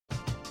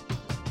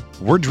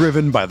We're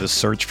driven by the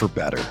search for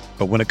better.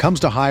 But when it comes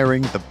to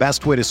hiring, the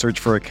best way to search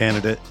for a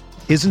candidate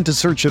isn't to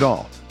search at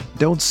all.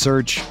 Don't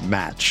search,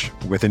 match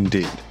with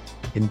Indeed.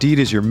 Indeed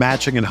is your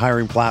matching and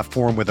hiring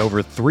platform with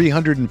over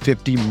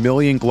 350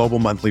 million global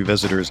monthly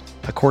visitors,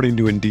 according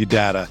to Indeed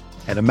data,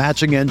 and a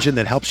matching engine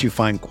that helps you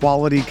find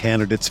quality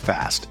candidates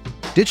fast.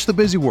 Ditch the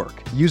busy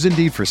work. Use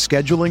Indeed for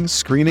scheduling,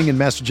 screening, and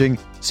messaging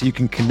so you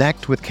can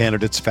connect with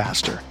candidates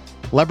faster.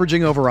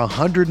 Leveraging over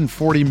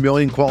 140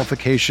 million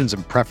qualifications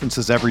and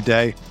preferences every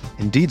day,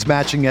 Indeed's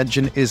matching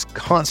engine is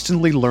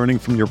constantly learning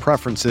from your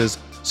preferences,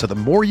 so the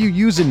more you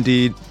use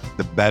Indeed,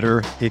 the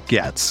better it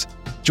gets.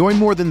 Join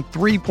more than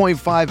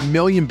 3.5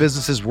 million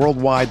businesses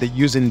worldwide that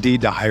use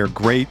Indeed to hire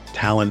great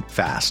talent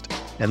fast.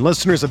 And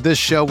listeners of this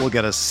show will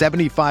get a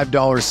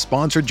 $75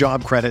 sponsored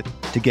job credit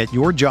to get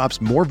your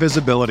jobs more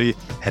visibility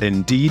at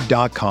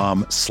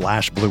Indeed.com/Blue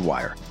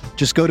Wire.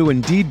 Just go to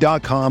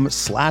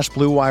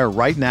Indeed.com/Blue Wire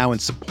right now and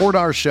support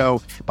our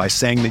show by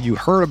saying that you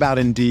heard about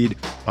Indeed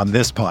on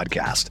this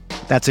podcast.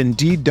 That's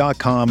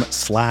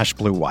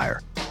Indeed.com/Blue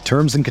Wire.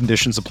 Terms and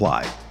conditions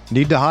apply.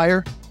 Need to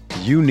hire?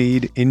 You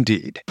need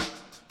Indeed.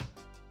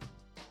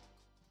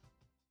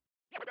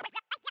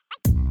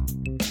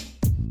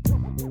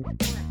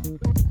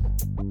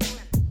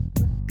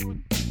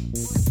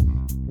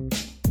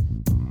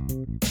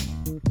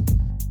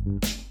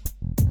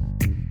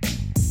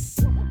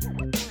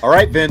 All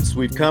right, Vince,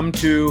 we've come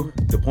to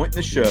the point in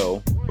the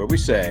show where we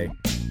say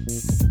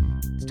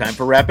it's time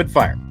for rapid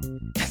fire.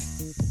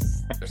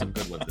 There's some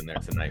good ones in there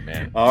tonight,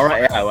 man. All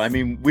right. Yeah, I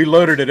mean, we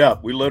loaded it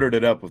up. We loaded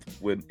it up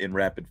with in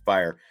rapid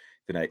fire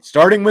tonight.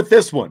 Starting with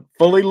this one,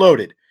 fully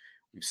loaded.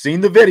 We've seen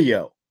the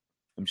video.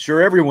 I'm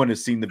sure everyone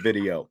has seen the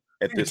video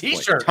at this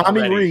point.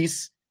 Tommy already.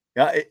 Reese.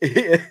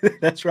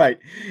 That's right.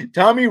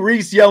 Tommy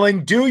Reese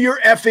yelling, "Do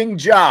your effing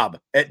job"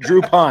 at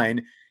Drew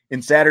Pine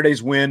in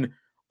Saturday's win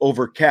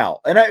over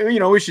Cal. And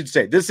we should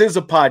say this is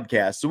a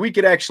podcast, so we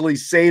could actually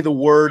say the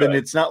word, and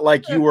it's not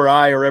like you or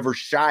I are ever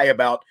shy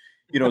about,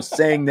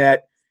 saying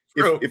that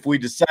if we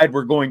decide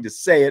we're going to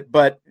say it.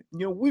 But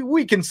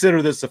we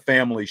consider this a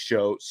family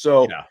show.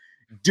 So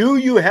Do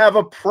you have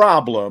a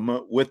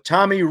problem with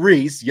Tommy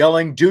Reese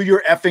yelling, "Do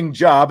your effing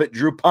job" at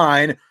Drew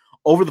Pine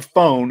over the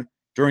phone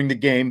during the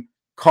game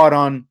caught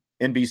on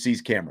NBC's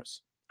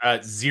cameras?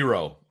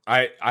 Zero.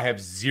 I have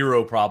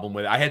zero problem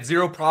with it. I had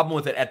zero problem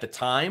with it at the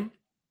time,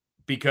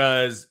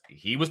 because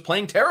he was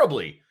playing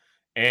terribly.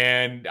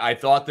 And I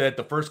thought that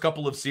the first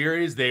couple of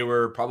series, they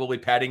were probably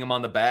patting him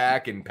on the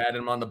back and patting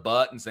him on the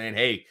butt and saying,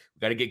 "Hey, we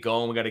got to get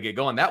going. We got to get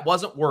going." That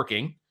wasn't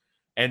working.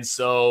 And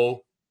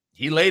so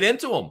he laid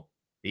into him.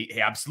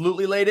 He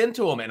absolutely laid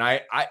into him. And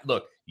I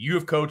look, you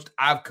have coached,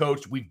 I've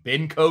coached, we've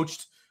been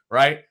coached,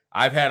 right?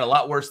 I've had a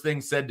lot worse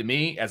things said to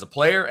me as a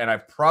player, and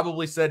I've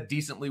probably said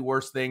decently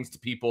worse things to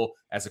people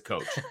as a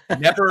coach.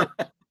 Never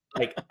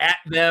like at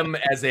them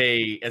as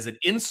an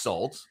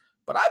insult.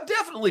 But I've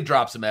definitely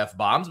dropped some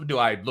F-bombs. Do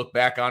I look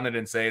back on it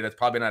and say that's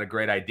probably not a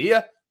great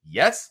idea?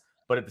 Yes.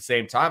 But at the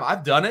same time,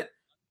 I've done it.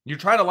 You're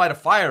trying to light a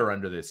fire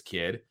under this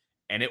kid,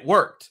 and it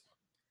worked.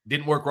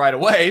 Didn't work right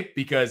away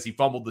because he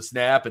fumbled the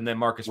snap, and then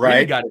Marcus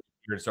Freeman got it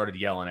and started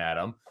yelling at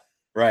him.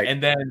 Right.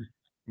 And then,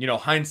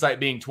 hindsight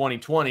being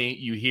 2020,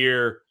 you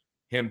hear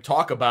him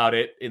talk about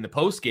it in the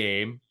post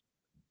game,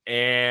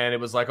 and it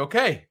was like,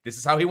 okay, this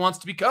is how he wants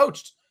to be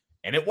coached.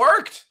 And it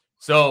worked.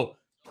 So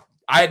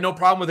I had no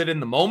problem with it in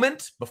the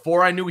moment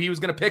before I knew he was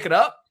going to pick it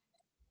up.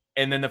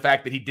 And then the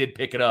fact that he did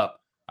pick it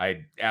up,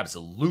 I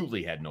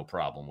absolutely had no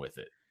problem with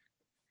it.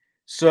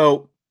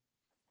 So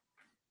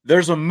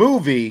there's a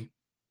movie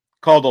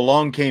called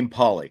Along Came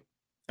Polly.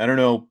 I don't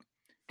know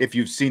if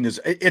you've seen this.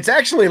 It's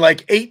actually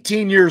like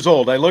 18 years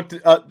old. I looked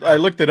it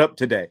up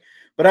today,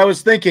 but I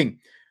was thinking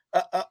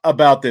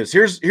about this.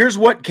 Here's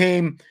what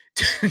came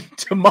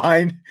to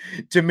mind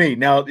to me.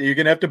 Now you're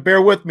gonna have to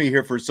bear with me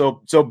here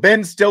so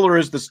Ben Stiller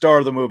is the star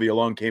of the movie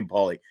Along Came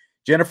Polly.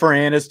 Jennifer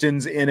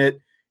Aniston's in it.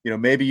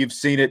 Maybe you've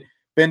seen it.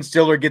 Ben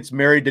Stiller gets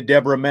married to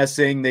Deborah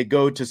Messing. They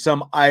go to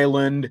some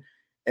island,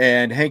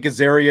 and Hank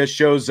Azaria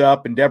shows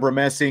up, and Deborah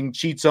Messing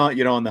cheats on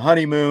the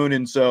honeymoon,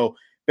 and so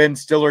Ben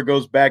Stiller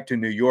goes back to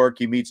New York.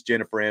 He meets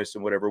Jennifer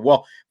Aniston, whatever.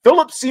 Well,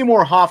 Philip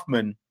Seymour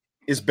Hoffman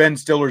is Ben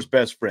Stiller's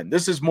best friend.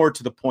 This is more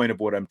to the point of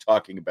what I'm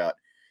talking about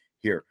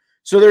here.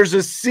 So there's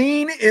a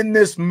scene in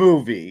this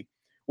movie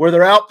where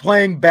they're out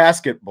playing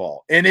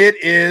basketball, and it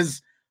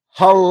is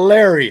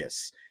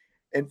hilarious.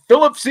 And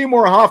Philip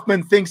Seymour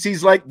Hoffman thinks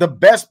he's like the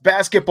best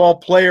basketball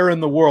player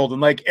in the world.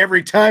 And like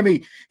every time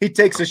he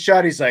takes a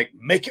shot, he's like,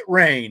 "Make it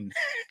rain."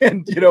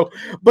 And,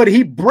 but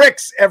he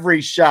bricks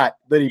every shot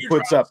that he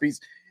puts up.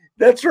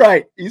 That's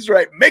right. He's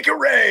right. "Make it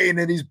rain."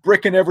 And he's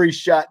bricking every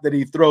shot that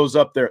he throws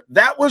up there.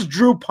 That was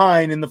Drew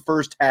Pine in the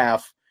first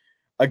half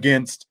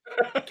against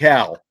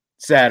Cal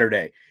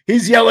Saturday.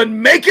 He's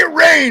yelling, "Make it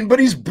rain," but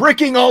he's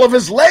bricking all of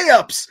his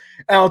layups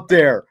out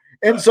there.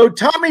 And so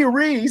Tommy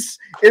Reese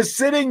is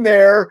sitting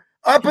there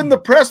up in the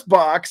press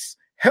box,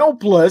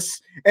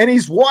 helpless, and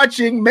he's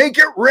watching Make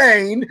It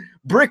Rain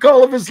brick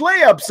all of his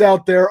layups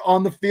out there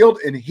on the field,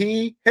 and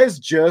he has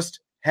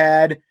just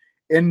had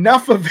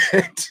enough of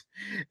it.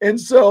 And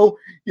so,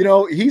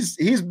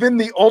 he's been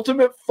the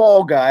ultimate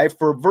fall guy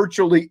for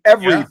virtually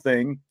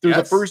everything through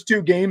the first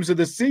 2 games of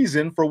the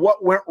season for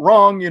what went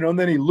wrong, and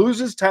then he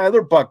loses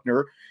Tyler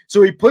Buckner.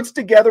 So he puts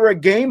together a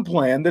game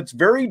plan that's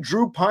very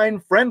Drew Pine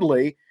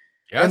friendly.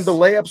 Yes. And the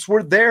layups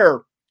were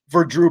there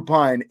for Drew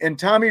Pine. And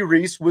Tommy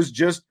Rees was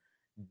just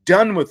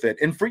done with it.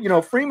 And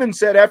Freeman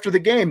said after the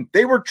game,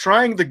 they were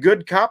trying the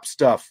good cop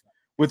stuff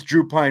with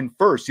Drew Pine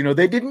first.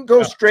 They didn't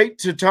go straight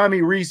to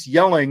Tommy Rees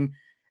yelling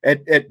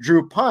at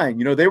Drew Pine.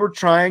 They were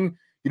trying,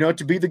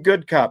 to be the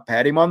good cop,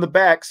 pat him on the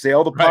back, say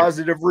all the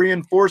positive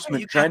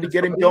reinforcement, trying to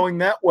get him going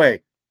that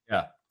way.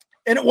 Yeah.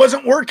 And it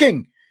wasn't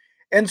working.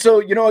 And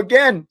so,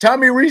 again,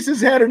 Tommy Rees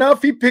has had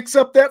enough. He picks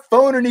up that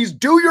phone and he's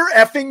do your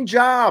effing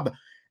job.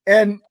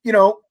 And,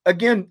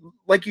 again,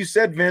 like you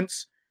said,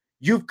 Vince,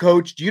 you've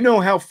coached,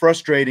 how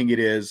frustrating it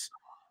is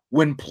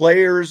when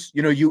players,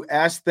 you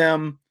ask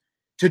them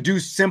to do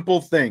simple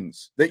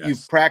things that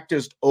you've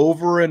practiced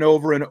over and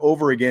over and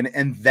over again.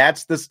 And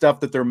that's the stuff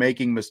that they're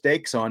making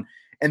mistakes on.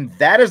 And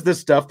that is the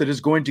stuff that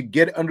is going to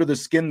get under the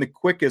skin the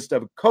quickest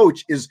of a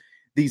coach, is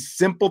these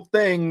simple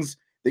things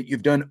that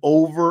you've done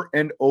over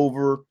and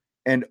over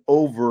and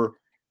over.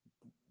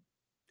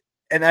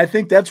 And I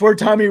think that's where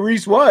Tommy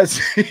Rees was.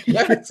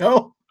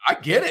 I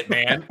get it,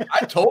 man.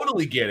 I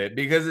totally get it,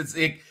 because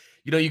you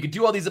can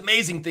do all these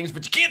amazing things,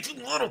 but you can't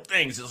do little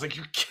things. It's like,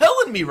 you're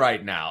killing me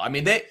right now. I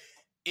mean,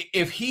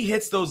 if he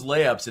hits those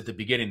layups at the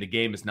beginning, the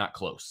game is not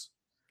close.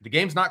 The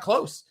game's not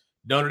close.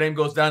 Notre Dame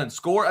goes down and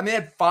score. I mean, they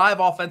had 5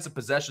 offensive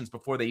possessions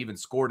before they even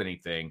scored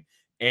anything.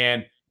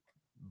 And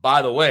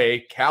by the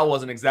way, Cal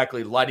wasn't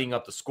exactly lighting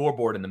up the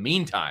scoreboard in the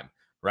meantime,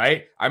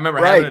 right? I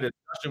remember having a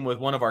discussion with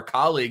one of our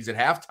colleagues at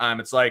halftime.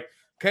 It's like,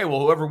 okay, well,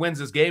 whoever wins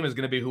this game is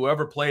going to be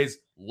whoever plays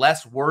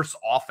less worse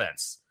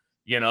offense,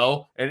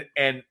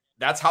 and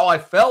that's how I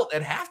felt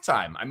at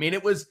halftime. I mean,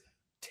 it was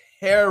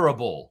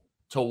terrible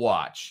to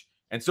watch.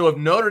 And so if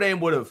Notre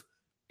Dame would have,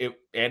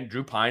 and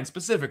Drew Pine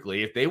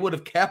specifically, if they would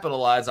have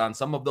capitalized on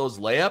some of those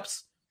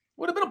layups, it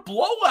would have been a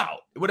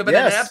blowout. It would have been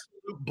an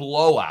absolute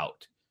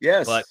blowout.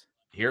 Yes. But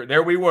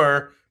there we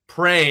were,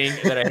 praying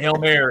that a Hail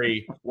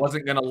Mary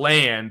wasn't going to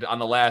land on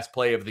the last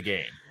play of the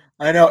game.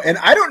 I know. And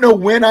I don't know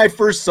when I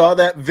first saw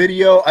that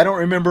video. I don't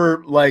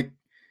remember,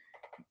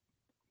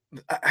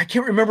 I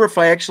can't remember if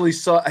I actually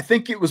saw, I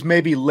think it was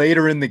maybe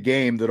later in the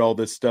game that all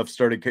this stuff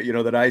started,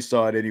 that I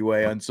saw it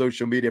anyway on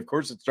social media. Of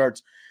course, it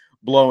starts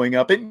blowing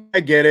up, and I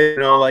get it,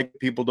 like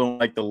people don't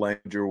like the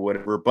language or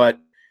whatever. But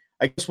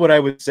I guess what I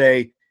would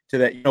say to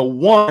that,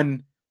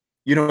 one,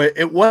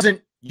 it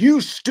wasn't you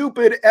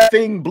stupid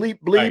effing bleep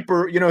bleep,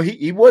 or,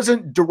 he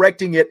wasn't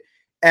directing it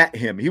at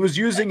him. He was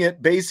using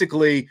it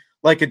basically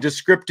like a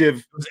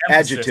descriptive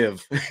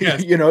adjective.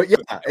 Yes. Yeah,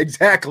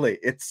 exactly.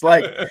 It's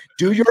like,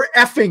 do your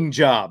effing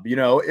job.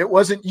 It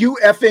wasn't you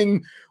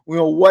effing,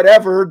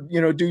 whatever,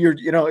 do your,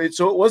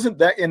 so it wasn't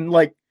that. And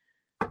let's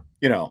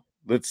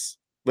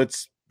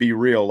be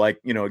real.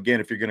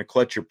 Again, if you're going to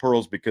clutch your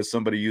pearls because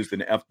somebody used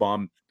an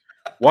F-bomb,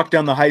 walk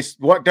down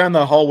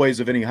the hallways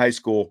of any high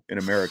school in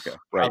America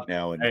right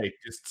now. And hey,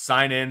 just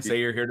sign in, say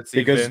you're here to see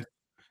because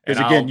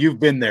again, you've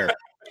been there.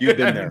 You've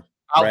been there.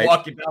 I'll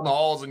walk you down the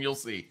halls and you'll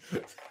see.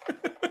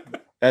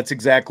 That's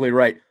exactly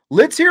right.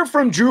 Let's hear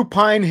from Drew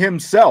Pine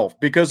himself,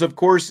 because of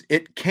course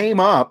it came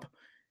up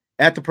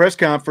at the press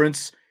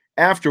conference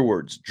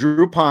afterwards.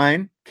 Drew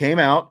Pine came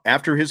out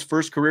after his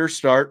first career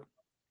start,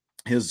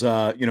 his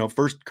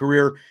first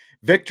career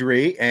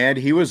victory, and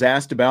he was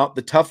asked about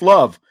the tough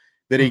love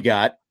that he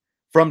got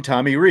from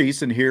Tommy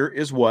Rees, and here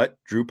is what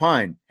Drew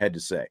Pine had to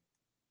say.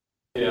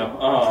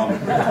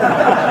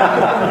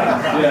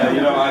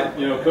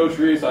 Coach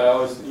Rees, I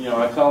always,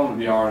 I tell him to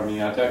be hard on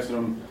me. I texted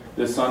him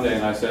this Sunday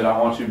and I said, I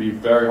want you to be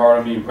very hard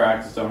on me in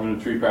practice. I'm going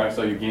to treat practice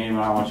like a game,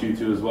 and I want you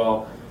to as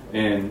well.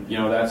 And,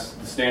 that's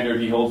the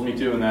standard he holds me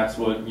to, and that's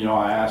what,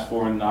 I asked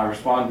for, and I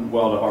respond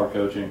well to hard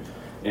coaching.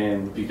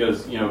 And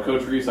because,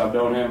 Coach Rees, I've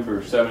known him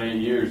for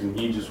 7-8 years, and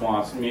he just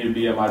wants me to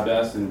be at my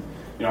best. And,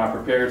 I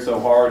prepared so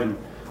hard, and,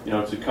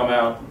 to come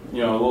out, a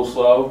little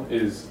slow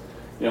is,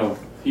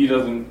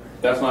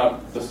 that's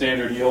not the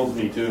standard he holds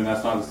me to, and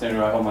that's not the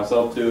standard I hold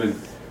myself to.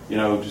 And,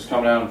 just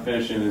coming out and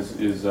finishing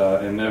is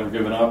and never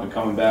giving up and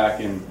coming back.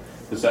 And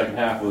the second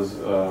half was,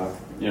 the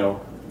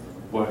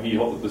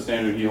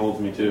standard he holds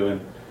me to.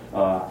 And,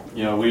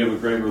 we have a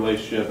great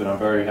relationship, and I'm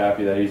very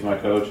happy that he's my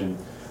coach. And,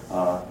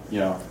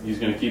 he's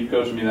going to keep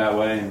coaching me that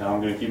way, and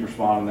I'm going to keep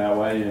responding that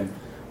way. And,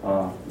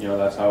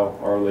 that's how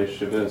our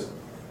relationship is.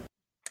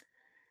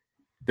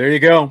 There you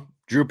go.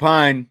 Drew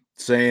Pine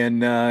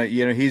saying,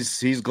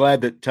 he's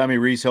glad that Tommy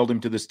Rees held him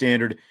to the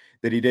standard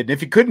that he did. And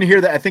if you couldn't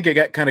hear that, I think I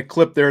got kind of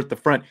clipped there at the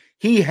front.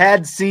 He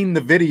had seen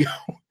the video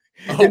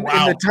in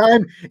the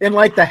time, in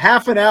the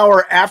half an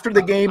hour after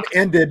the game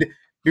ended,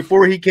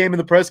 before he came in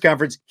the press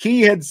conference,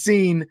 he had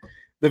seen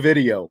the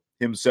video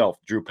himself.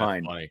 Drew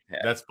Pine.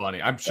 That's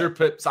funny. I'm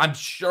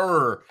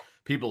sure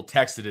people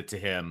texted it to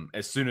him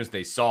as soon as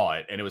they saw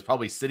it, and it was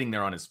probably sitting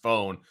there on his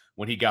phone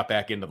when he got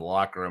back into the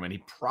locker room, and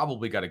he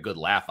probably got a good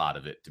laugh out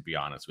of it, to be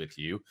honest with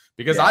you,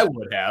 because I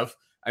would have.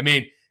 I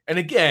mean, and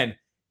again,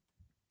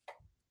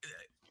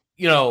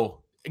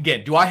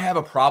 again, do I have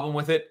a problem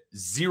with it?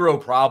 Zero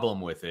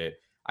problem with it.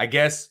 I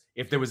guess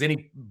if there was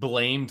any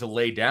blame to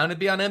lay down, it'd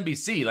be on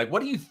NBC. Like,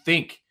 what do you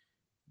think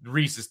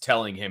Reese is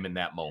telling him in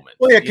that moment?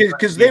 Well, yeah,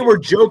 because they were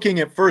joking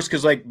at first,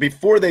 because like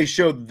before they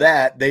showed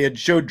that, they had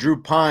showed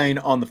Drew Pine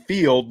on the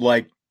field,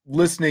 like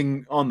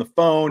listening on the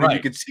phone, and you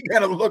could see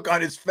kind of the look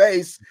on his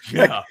face.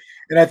 Yeah. Like,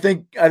 and I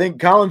think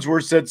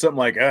Collinsworth said something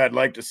like, I'd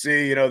like to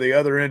see, the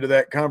other end of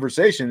that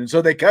conversation. And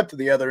so they cut to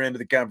the other end of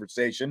the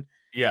conversation.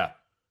 Yeah.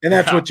 And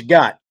that's what you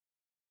got.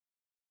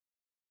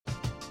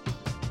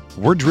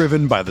 We're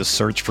driven by the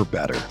search for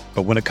better.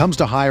 But when it comes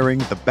to hiring,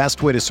 the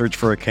best way to search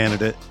for a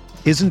candidate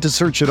isn't to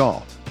search at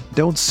all.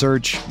 Don't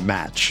search,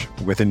 match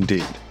with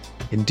Indeed.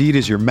 Indeed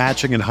is your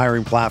matching and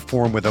hiring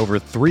platform with over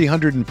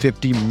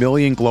 350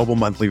 million global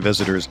monthly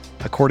visitors,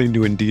 according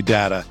to Indeed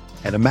data,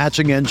 and a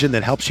matching engine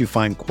that helps you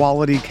find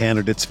quality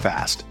candidates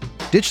fast.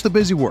 Ditch the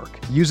busy work.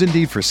 Use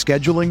Indeed for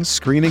scheduling,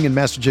 screening, and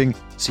messaging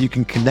so you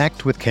can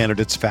connect with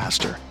candidates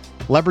faster.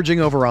 Leveraging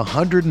over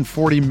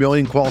 140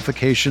 million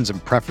qualifications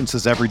and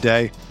preferences every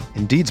day,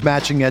 Indeed's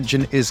matching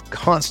engine is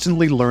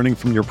constantly learning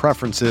from your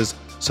preferences,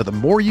 so the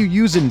more you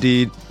use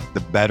Indeed,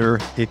 the better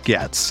it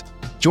gets.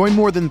 Join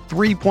more than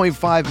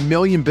 3.5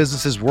 million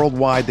businesses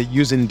worldwide that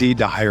use Indeed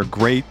to hire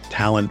great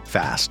talent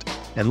fast.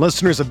 And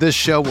listeners of this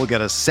show will get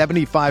a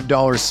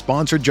 $75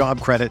 sponsored job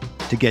credit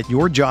to get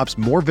your jobs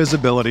more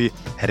visibility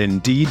at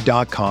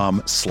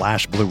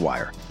Indeed.com/Blue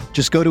Wire.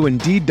 Just go to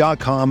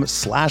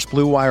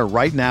Indeed.com/Blue Wire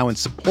right now and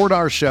support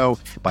our show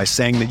by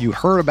saying that you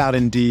heard about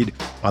Indeed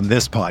on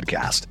this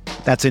podcast.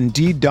 That's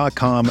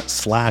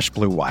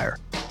Indeed.com/Blue Wire.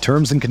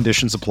 Terms and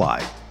conditions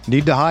apply.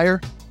 Need to hire?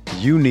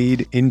 You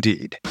need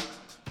Indeed.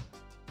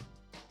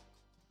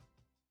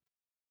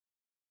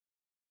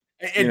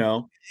 And,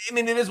 I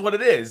mean, it is what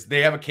it is.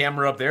 They have a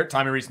camera up there.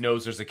 Tommy Reese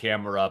knows there's a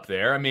camera up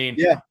there. I mean,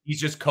 he's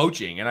just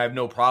coaching, and I have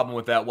no problem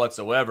with that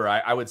whatsoever.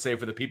 I would say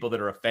for the people that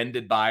are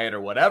offended by it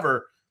or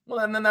whatever,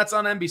 well, and then that's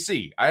on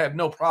NBC. I have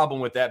no problem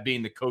with that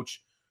being the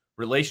coach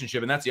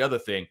relationship, and that's the other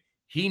thing.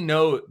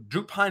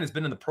 Drew Pine has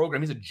been in the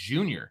program. He's a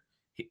junior,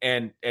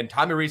 and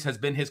Tommy Reese has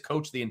been his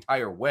coach the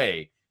entire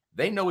way.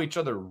 They know each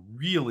other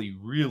really,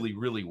 really,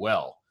 really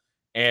well.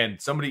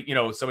 And somebody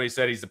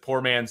said he's the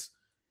poor man's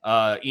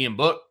Ian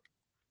Book.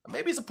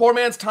 Maybe he's a poor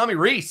man's Tommy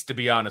Reese, to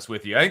be honest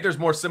with you. I think there's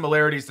more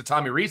similarities to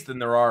Tommy Reese than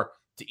there are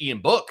to Ian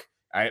Book.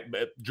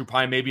 Drew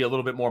Pine may be a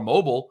little bit more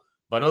mobile,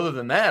 but other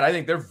than that, I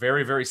think they're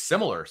very, very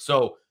similar.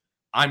 So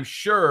I'm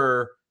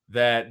sure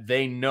that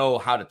they know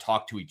how to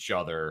talk to each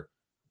other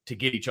to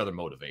get each other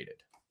motivated.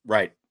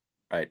 Right.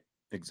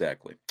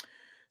 Exactly.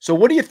 So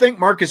what do you think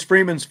Marcus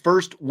Freeman's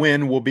first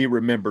win will be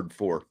remembered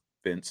for,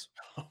 Vince?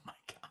 Oh, my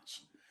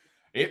gosh.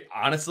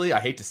 Honestly,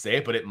 I hate to say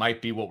it, but it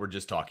might be what we're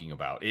just talking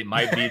about. It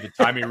might be the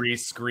Tommy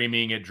Reese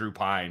screaming at Drew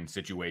Pine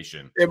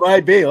situation. It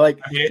might be like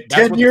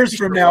 10 years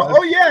from now.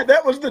 Oh yeah,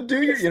 that was the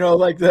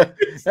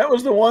that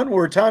was the one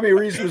where Tommy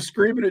Reese was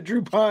screaming at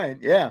Drew Pine.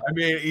 Yeah. I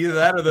mean, either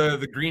that or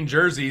the green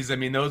jerseys. I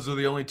mean, those are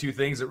the only two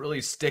things that really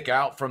stick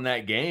out from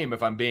that game,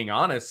 if I'm being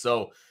honest.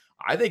 So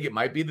I think it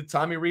might be the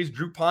Tommy Reese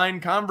Drew Pine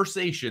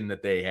conversation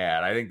that they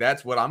had. I think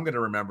that's what I'm going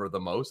to remember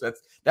the most.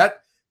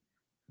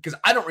 Because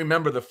I don't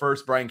remember the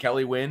first Brian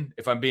Kelly win,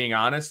 if I'm being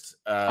honest.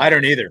 I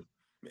don't either.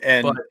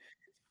 And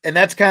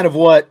that's kind of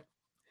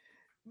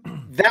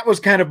that was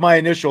kind of my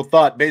initial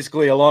thought,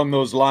 basically along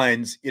those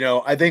lines.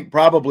 I think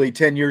probably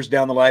 10 years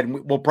down the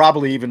line, we'll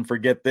probably even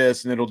forget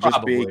this, and it'll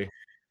just be,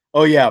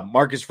 oh yeah,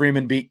 Marcus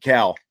Freeman beat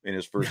Cal in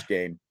his first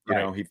game.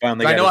 He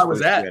finally got his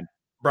first win.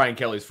 Brian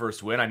Kelly's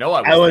first win. I know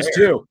I was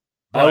too.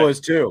 I was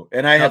too.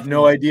 And I have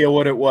no idea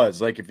what it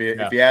was. Like if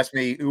you ask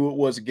me who it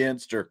was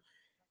against or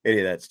any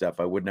of that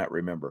stuff, I would not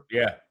remember.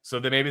 Yeah. So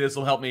then maybe this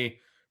will help me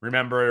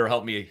remember it or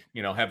help me,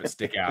 have it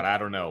stick out. I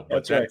don't know.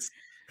 But that's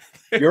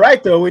right. You're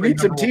right, though. We need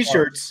some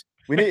T-shirts.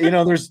 We need,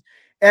 there's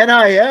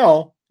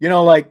NIL,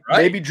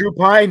 maybe Drew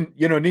Pine,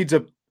 needs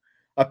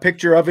a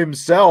picture of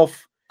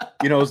himself,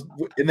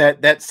 in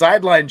that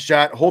sideline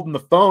shot holding the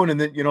phone,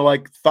 and then,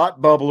 like thought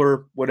bubble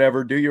or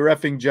whatever, do your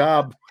effing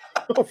job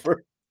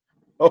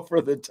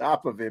over the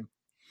top of him.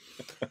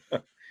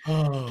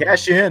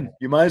 Cash in.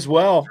 You might as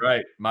well. That's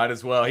right. Might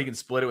as well. He can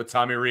split it with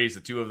Tommy Reese.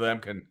 The two of them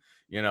can,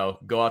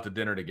 go out to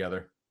dinner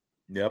together.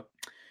 Yep.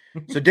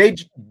 So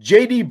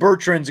JD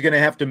Bertrand's going to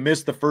have to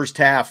miss the first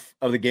half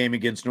of the game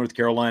against North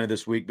Carolina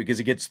this week because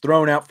he gets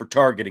thrown out for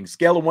targeting.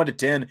 Scale of 1 to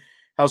 10,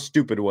 how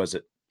stupid was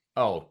it?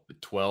 Oh,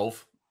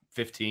 12,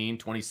 15,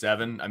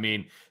 27. I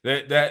mean,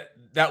 that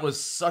was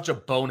such a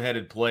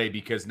boneheaded play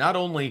because not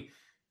only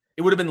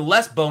it would have been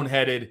less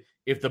boneheaded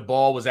if the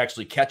ball was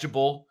actually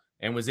catchable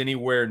and was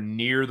anywhere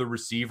near the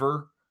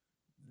receiver,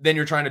 then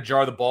you're trying to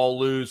jar the ball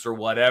loose or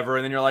whatever.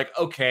 And then you're like,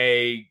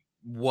 okay,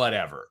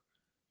 whatever.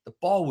 The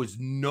ball was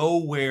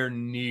nowhere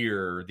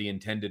near the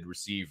intended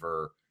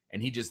receiver.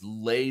 And he just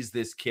lays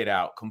this kid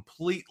out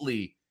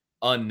completely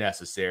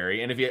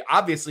unnecessary. And if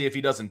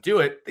he doesn't do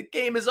it, the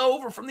game is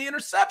over from the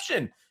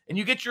interception and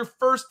you get your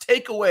first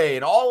takeaway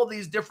and all of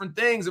these different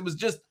things.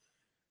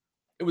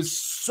 It It was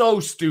so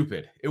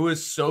stupid. It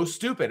was so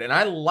stupid. And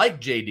I like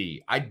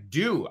JD. I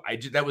do.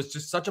 That was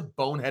just such a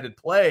boneheaded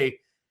play.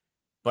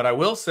 But I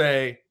will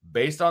say,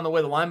 based on the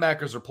way the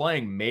linebackers are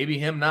playing, maybe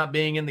him not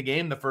being in the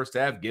game the first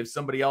half gives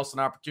somebody else an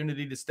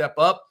opportunity to step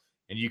up,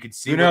 and you can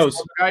see what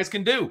some guys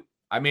can do.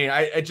 I mean,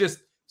 I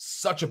just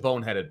such a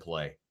boneheaded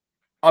play.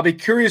 I'll be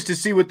curious to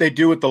see what they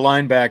do with the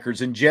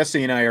linebackers, and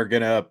Jesse and I are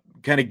going to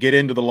kind of get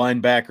into the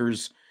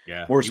linebackers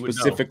more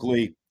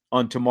specifically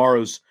on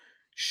tomorrow's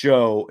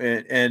show.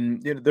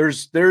 And you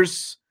know,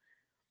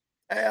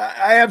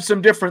 I have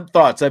some different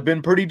thoughts. I've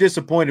been pretty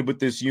disappointed with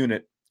this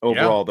unit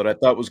overall that I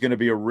thought was going to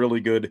be a really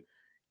good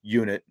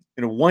unit.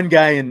 You know, one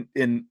guy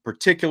in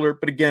particular,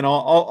 but again,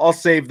 I'll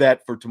save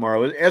that for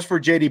tomorrow. As for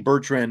JD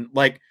Bertrand,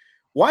 like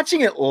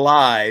watching it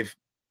live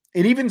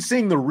and even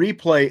seeing the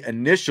replay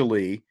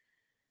initially,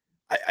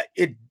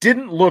 it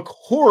didn't look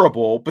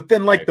horrible, but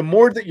then like the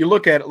more that you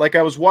look at it, like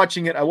I watched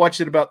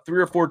it about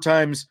 3 or 4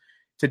 times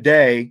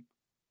today,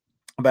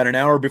 about an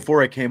hour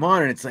before I came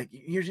on. And it's like,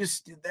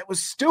 that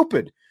was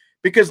stupid,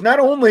 because not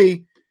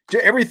only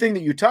everything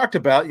that you talked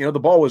about, you know, the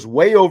ball was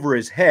way over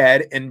his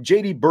head, and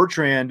JD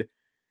Bertrand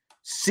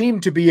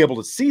seemed to be able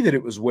to see that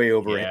it was way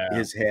over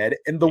his head.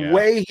 And the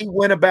way he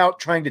went about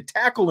trying to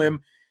tackle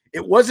him,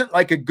 it wasn't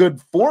like a good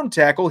form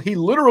tackle. He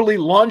literally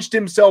launched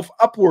himself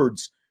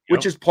upwards,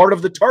 which is part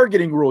of the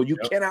targeting rule. You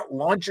cannot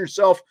launch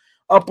yourself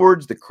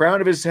upwards. The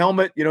crown of his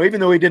helmet, you know, even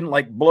though he didn't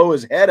like blow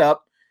his head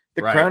up,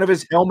 the crown of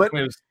his helmet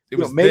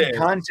made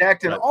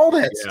contact and all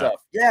that stuff.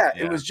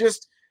 It was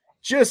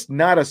just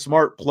not a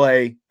smart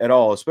play at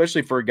all,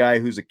 especially for a guy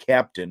who's a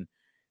captain.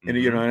 And,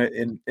 you know,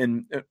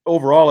 and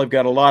overall, I've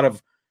got a lot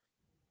of,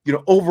 you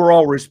know,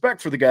 overall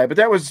respect for the guy, but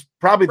that was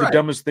probably the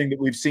dumbest thing that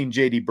we've seen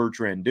JD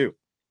Bertrand do.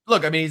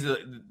 Look, I mean, he's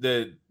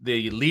the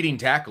leading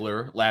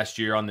tackler last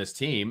year on this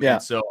team. Yeah.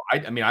 And so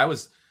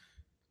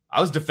I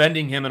was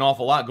defending him an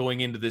awful lot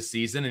going into this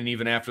season, and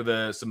even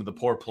after some of the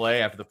poor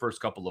play after the first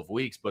couple of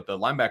weeks. But the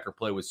linebacker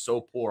play was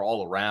so poor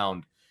all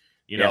around,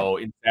 you know,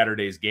 in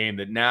Saturday's game,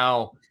 that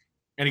now,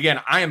 and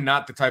again, I am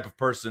not the type of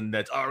person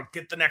that's,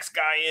 get the next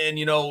guy in,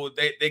 you know,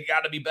 they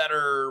got to be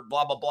better,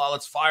 blah, blah, blah.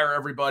 Let's fire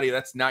everybody.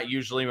 That's not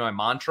usually my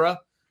mantra.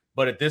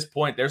 But at this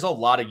point, there's a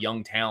lot of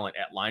young talent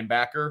at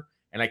linebacker,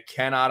 and I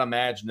cannot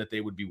imagine that they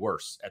would be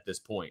worse at this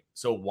point.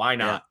 So why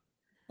not? Yeah.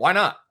 Why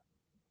not?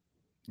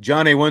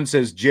 John A1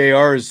 says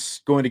JR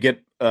is going to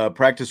get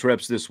practice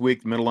reps this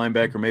week. The middle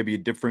linebacker may be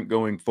different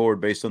going forward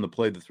based on the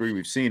play, the 3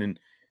 we've seen. And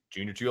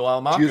Junior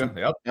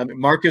Tuilalamaka. I mean,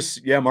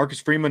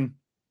 Marcus Freeman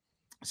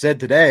said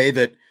today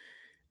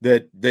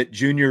that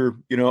Junior,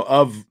 you know,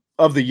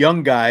 of the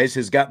young guys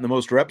has gotten the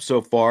most reps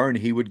so far, and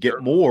he would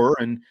get more.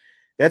 And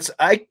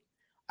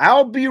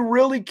I'll be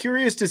really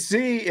curious to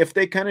see if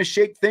they kind of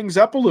shake things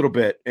up a little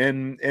bit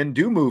and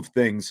do move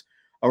things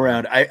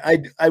around.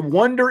 I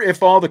wonder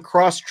if all the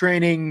cross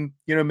training,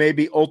 you know,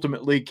 maybe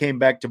ultimately came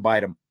back to bite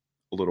them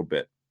a little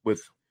bit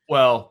with,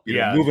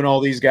 moving all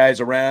these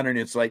guys around. And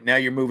it's like, now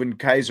you're moving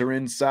Kaiser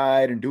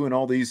inside and doing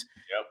all these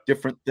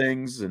different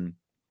things. And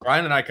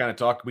Brian and I kind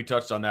of we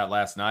touched on that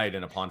last night,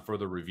 and upon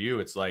further review,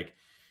 it's like,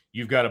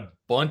 you've got a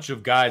bunch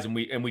of guys, and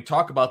we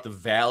talk about the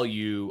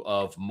value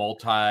of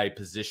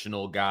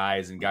multi-positional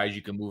guys and guys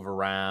you can move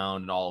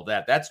around and all of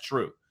that. That's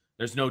true.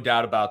 There's no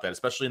doubt about that,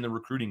 especially in the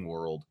recruiting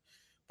world.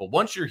 But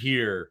once you're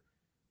here,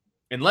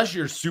 unless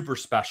you're super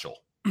special,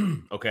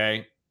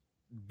 okay,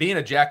 being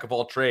a jack of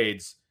all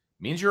trades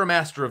means you're a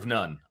master of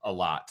none a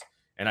lot.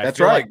 And I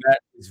feel like that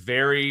is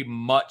very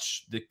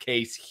much the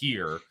case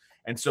here.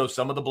 And so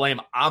some of the blame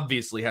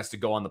obviously has to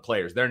go on the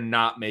players. They're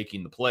not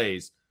making the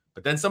plays.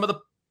 But then some of the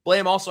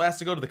blame also has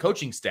to go to the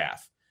coaching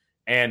staff.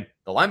 And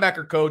the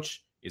linebacker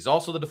coach is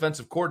also the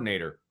defensive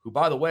coordinator, who,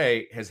 by the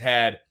way, has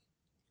had,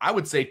 I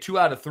would say, 2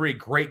 out of 3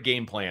 great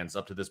game plans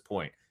up to this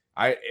point.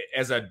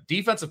 As a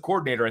defensive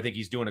coordinator, I think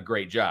he's doing a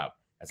great job.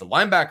 As a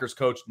linebackers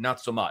coach, not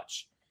so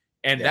much.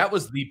 And that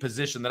was the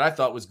position that I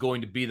thought was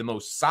going to be the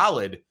most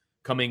solid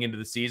coming into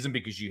the season,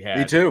 because you had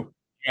You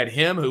had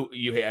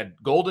you had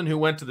Golden, who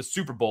went to the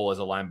Super Bowl as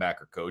a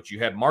linebacker coach. You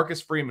had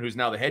Marcus Freeman, who's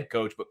now the head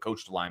coach, but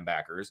coached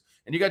linebackers.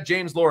 And you got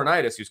James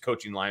Laurinaitis, who's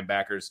coaching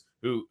linebackers,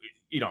 who,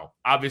 you know,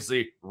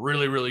 obviously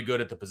really, really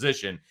good at the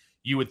position.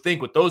 You would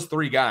think with those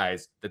 3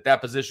 guys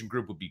that position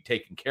group would be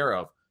taken care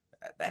of.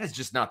 That is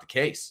just not the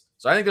case.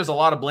 So I think there's a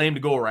lot of blame to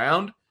go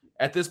around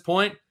at this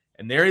point,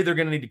 and they're either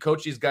going to need to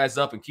coach these guys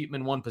up and keep them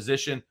in one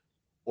position,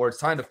 or it's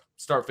time to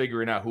start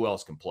figuring out who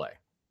else can play.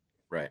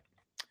 Right.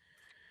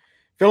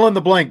 Fill in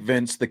the blank,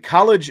 Vince. The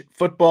college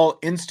football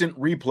instant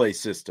replay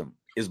system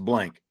is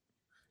blank.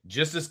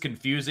 Just as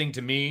confusing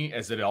to me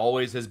as it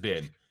always has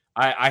been.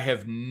 I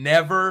have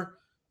never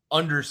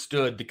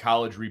understood the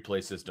college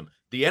replay system.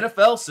 The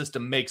NFL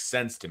system makes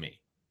sense to me,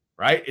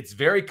 right? It's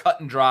very cut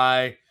and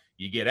dry.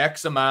 You get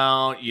X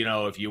amount, you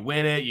know, if you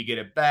win it, you get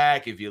it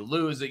back. If you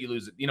lose it, you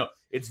lose it. You know,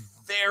 it's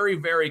very,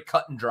 very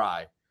cut and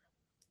dry.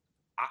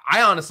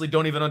 I honestly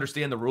don't even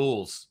understand the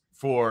rules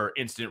for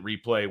instant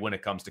replay when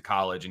it comes to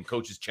college and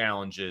coaches'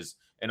 challenges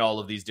and all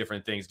of these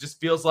different things. It just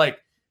feels like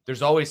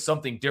there's always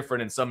something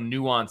different and some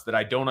nuance that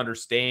I don't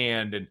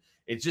understand.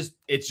 It's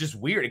just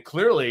weird. And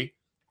clearly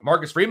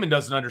Marcus Freeman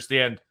doesn't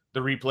understand the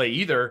replay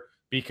either,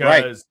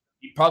 because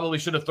he probably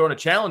should have thrown a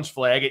challenge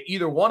flag at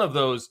either one of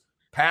those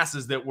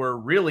passes that were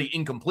really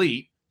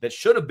incomplete that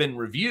should have been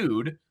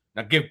reviewed.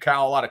 Now, give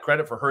Kyle a lot of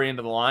credit for hurrying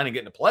to the line and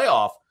getting a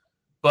playoff,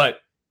 but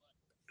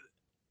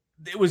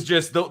it was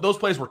just those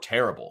plays were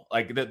terrible.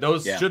 Like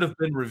those should have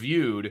been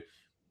reviewed.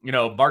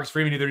 Marcus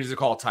Freeman either needs to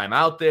call a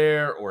timeout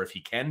there, or if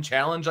he can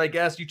challenge, I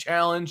guess you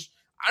challenge.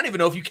 I don't even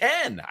know if you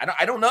can.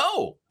 I don't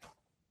know.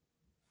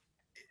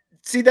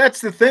 See,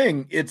 that's the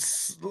thing.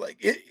 It's like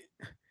to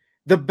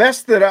the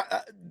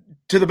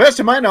best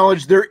of my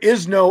knowledge, there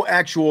is no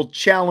actual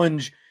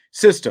challenge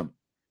system,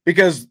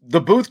 because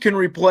the booth can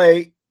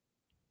replay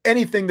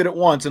anything that it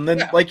wants. And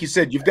then, like you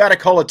said, you've got to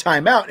call a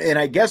timeout. And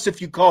I guess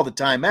if you call the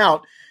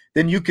timeout,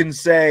 then you can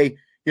say,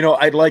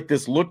 I'd like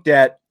this looked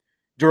at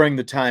during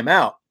the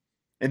timeout.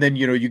 And then,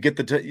 you get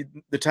the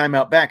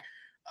timeout back.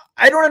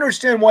 I don't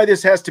understand why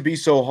this has to be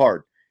so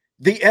hard.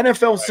 The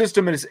NFL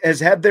system has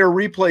had their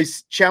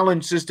replay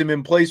challenge system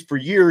in place for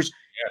years,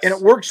 and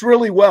it works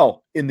really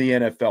well in the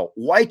NFL.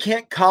 Why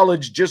can't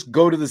college just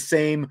go to the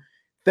same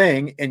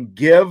thing and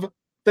give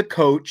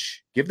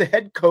the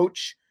head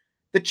coach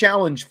the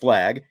challenge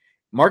flag?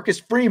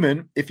 Marcus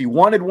Freeman, if he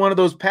wanted one of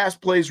those pass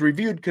plays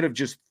reviewed, could have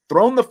just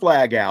thrown the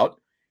flag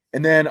out.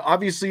 And then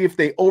obviously if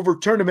they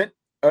overturn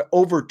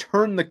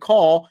the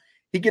call,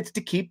 he gets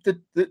to keep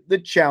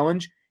the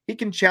challenge. He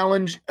can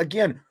challenge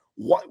again.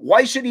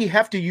 Why should he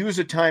have to use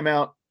a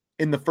timeout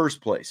in the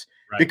first place?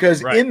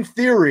 Because in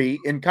theory,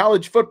 in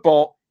college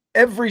football,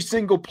 every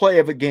single play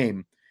of a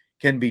game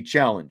can be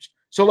challenged.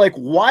 So like,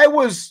 why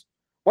was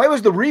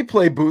the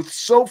replay booth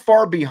so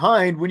far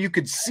behind when you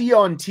could see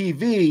on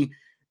TV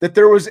that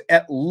there was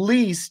at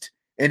least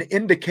an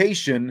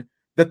indication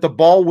that the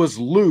ball was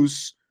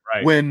loose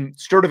when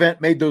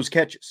Sturdivant made those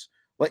catches?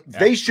 Like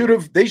they should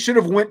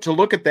have went to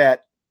look at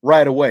that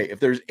right away. If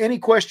there's any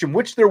question,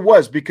 which there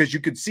was, because you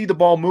could see the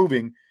ball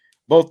moving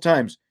both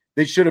times,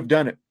 they should have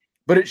done it.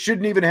 But it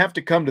shouldn't even have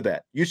to come to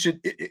that. It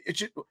should.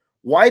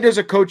 Why does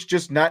a coach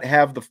just not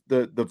have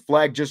the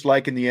flag just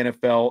like in the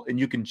NFL, and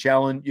you can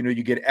challenge,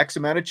 you get X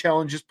amount of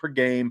challenges per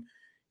game,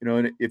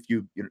 and if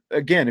you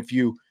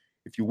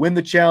win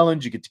the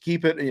challenge, you get to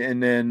keep it,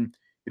 and then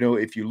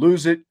if you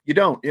lose it, you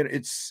don't.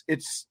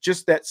 It's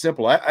just that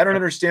simple. I don't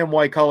understand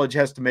why college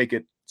has to make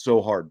it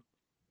so hard.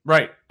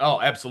 Right.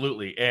 Oh,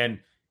 absolutely. And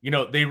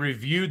they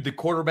reviewed the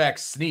quarterback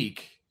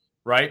sneak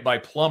by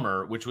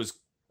Plummer, which was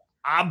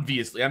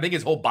obviously, I think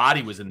his whole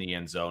body was in the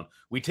end zone.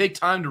 We take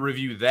time to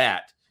review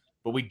that,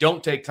 but we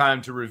don't take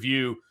time to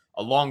review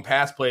a long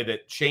pass play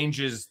that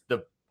changes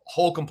the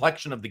whole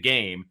complexion of the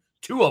game,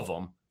 two of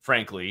them,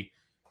 frankly,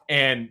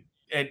 and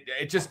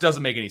it just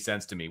doesn't make any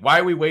sense to me. Why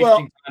are we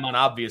wasting time on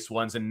obvious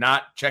ones and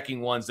not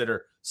checking ones that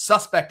are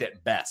suspect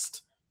at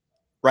best?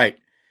 Right.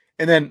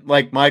 And then,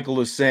 like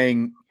Michael is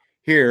saying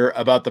here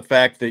about the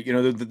fact that,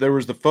 there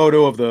was the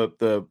photo of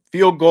the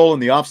field goal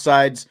and the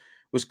offsides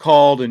was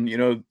called, and,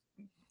 and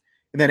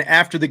then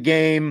after the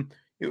game,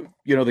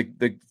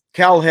 the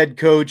Cal head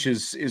coach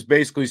is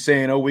basically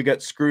saying, oh, we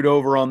got screwed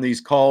over on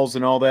these calls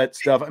and all that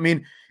stuff. I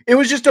mean, it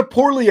was just a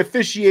poorly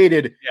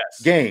officiated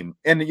game.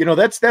 And,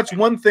 that's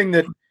one thing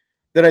that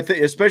I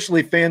think,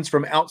 especially fans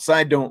from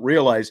outside don't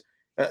realize.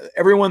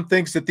 Everyone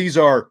thinks that these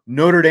are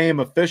Notre Dame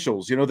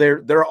officials.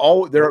 They're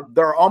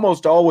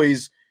almost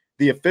always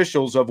the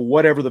officials of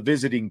whatever the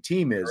visiting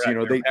team is.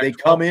 Correct. They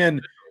come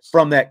in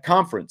from that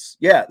conference.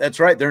 Yeah, that's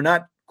right. They're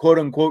not quote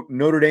unquote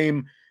Notre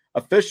Dame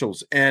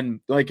officials. And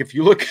like, if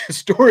you look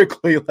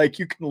historically, like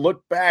you can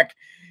look back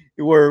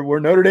where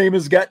Notre Dame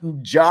has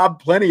gotten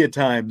jobbed plenty of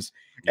times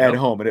at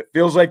home. And it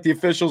feels like the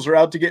officials are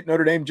out to get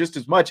Notre Dame just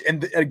as much.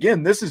 And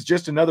again, this is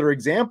just another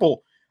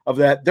example of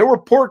that. There were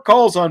poor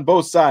calls on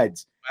both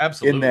sides.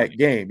 Absolutely. In that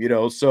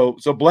game, so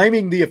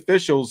blaming the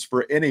officials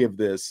for any of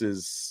this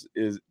is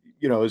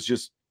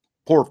just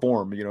poor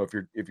form,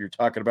 if you're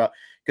talking about,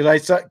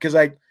 because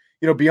I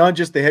beyond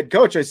just the head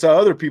coach, I saw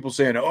other people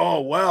saying,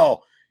 oh,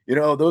 well,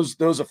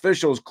 those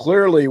officials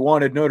clearly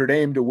wanted Notre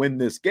Dame to win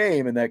this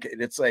game. And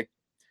it's like,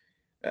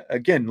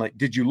 again, like,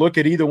 did you look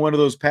at either one of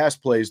those pass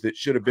plays that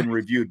should have been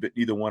reviewed, but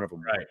neither one of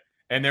them? Right.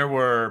 And there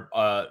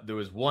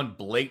was one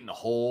blatant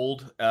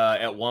hold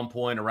at one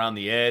point around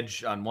the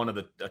edge on one of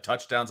the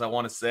touchdowns, I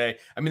want to say.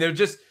 I mean,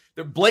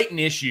 they're blatant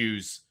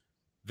issues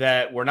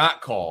that were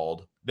not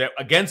called that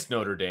against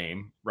Notre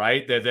Dame,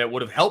 right? That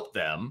would have helped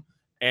them.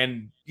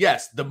 And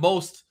yes, the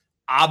most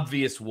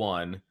obvious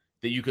one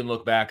that you can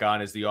look back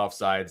on is the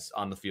offsides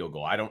on the field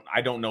goal.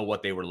 I don't know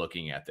what they were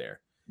looking at there.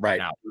 Right.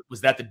 Now,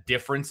 was that the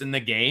difference in the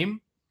game?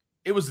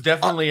 It was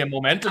definitely a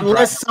momentum.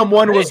 Unless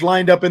someone was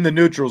lined up in the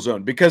neutral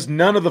zone, because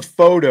none of the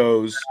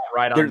photos,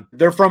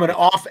 they're from an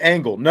off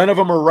angle. None of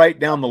them are right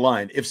down the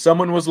line. If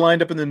someone was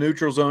lined up in the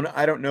neutral zone,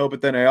 I don't know.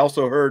 But then I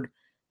also heard,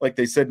 like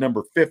they said,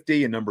 number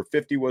 50, and number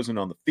 50 wasn't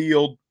on the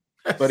field.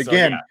 But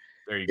again,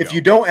 if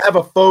you don't have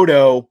a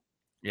photo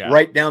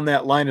right down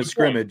that line of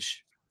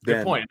scrimmage,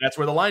 good point. That's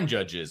where the line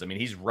judge is. I mean,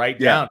 he's right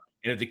down.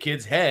 And if the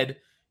kid's head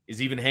is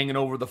even hanging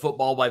over the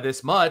football by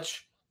this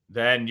much,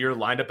 then you're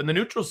lined up in the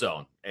neutral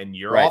zone and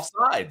you're Right.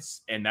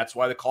 offsides. And that's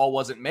why the call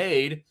wasn't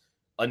made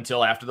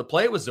until after the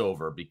play was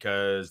over,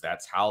 because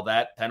that's how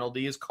that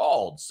penalty is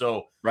called.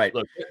 So, Right.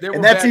 look, there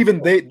And were that's bad even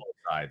calls on both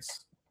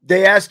sides.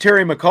 they asked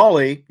Terry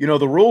McAuley,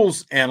 the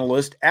rules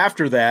analyst,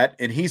 after that,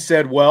 and he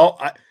said, well,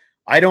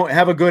 I don't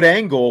have a good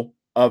angle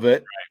of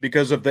it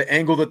because of the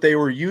angle that they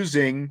were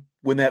using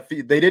when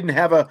they didn't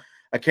have a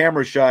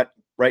camera shot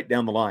right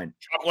down the line.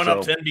 Chalk one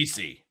up to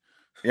NBC.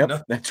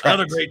 Yep, that's right.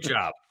 Another great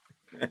job.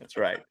 That's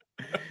right.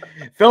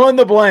 Fill in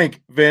the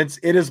blank, Vince.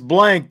 It is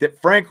blank that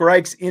Frank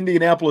Reich's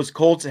Indianapolis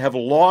Colts have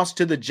lost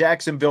to the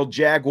Jacksonville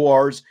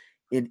Jaguars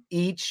in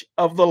each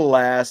of the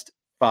last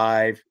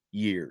 5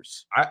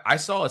 years. I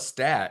saw a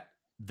stat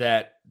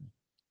that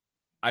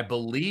I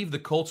believe the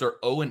Colts are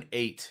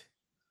 0-8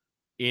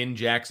 in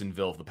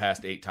Jacksonville the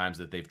past 8 times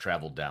that they've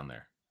traveled down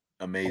there.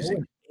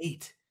 Amazing.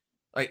 0-8.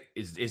 Like,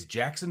 is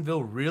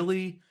Jacksonville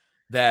really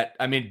that?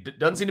 I mean, it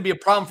doesn't seem to be a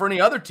problem for any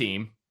other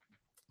team.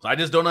 So I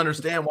just don't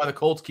understand why the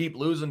Colts keep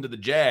losing to the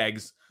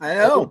Jags. I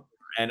know.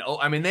 And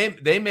I mean,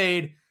 they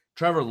made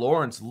Trevor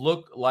Lawrence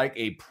look like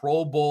a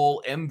Pro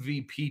Bowl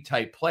MVP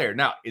type player.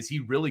 Now, is he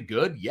really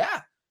good?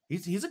 Yeah,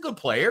 he's a good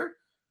player,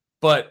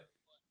 but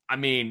I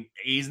mean,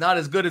 he's not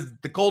as good as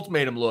the Colts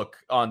made him look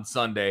on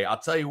Sunday. I'll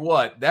tell you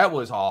what, that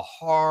was a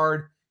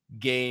hard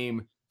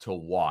game to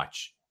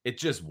watch. It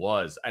just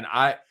was. And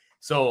I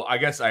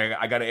guess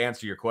I got to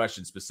answer your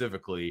question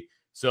specifically.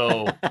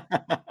 So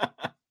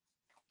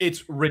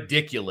it's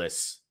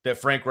ridiculous that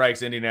Frank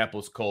Reich's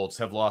Indianapolis Colts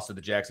have lost to the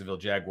Jacksonville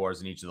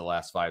Jaguars in each of the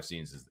last 5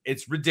 seasons.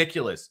 It's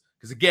ridiculous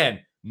because, again,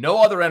 no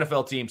other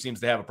NFL team seems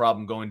to have a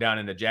problem going down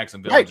into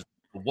Jacksonville and just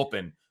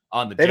whooping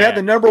on the They've Jags. had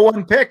the number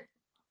 1 pick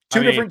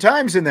two different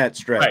times in that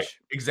stretch. Right,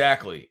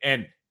 exactly.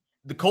 And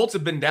the Colts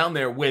have been down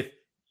there with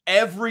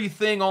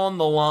everything on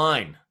the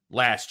line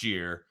last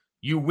year.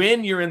 You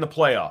win, you're in the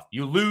playoff.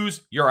 You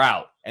lose, you're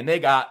out. And they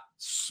got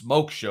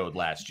smoke showed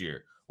last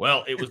year.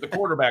 Well, it was the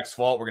quarterback's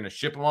fault. We're going to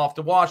ship him off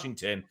to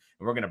Washington, and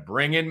we're going to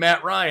bring in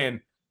Matt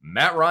Ryan.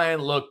 Matt Ryan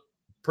looked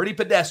pretty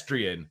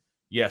pedestrian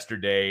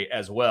yesterday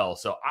as well.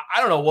 So I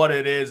don't know what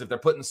it is, if they're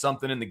putting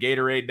something in the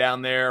Gatorade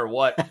down there or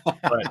what,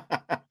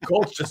 but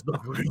Colts just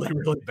look really,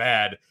 really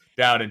bad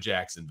down in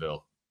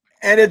Jacksonville.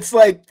 And it's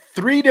like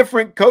 3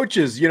 different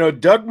coaches,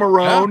 Doug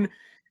Marrone,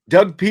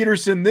 Doug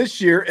Peterson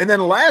this year. And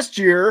then last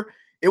year,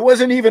 it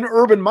wasn't even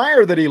Urban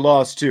Meyer that he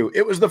lost to.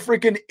 It was the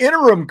freaking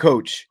interim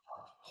coach,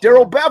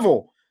 Darrell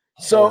Bevell.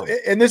 So,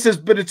 and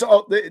but it's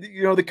all,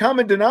 the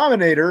common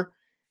denominator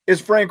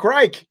is Frank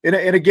Reich. And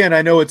again,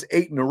 I know it's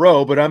 8 in a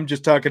row, but I'm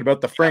just talking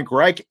about the Frank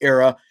Reich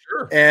era.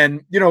 Sure.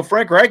 And,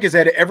 Frank Reich has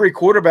had every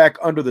quarterback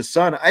under the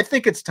sun. I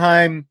think it's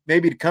time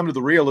maybe to come to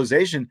the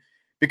realization,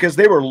 because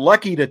they were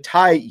lucky to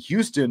tie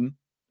Houston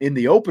in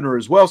the opener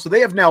as well. So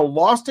they have now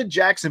lost to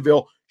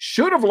Jacksonville,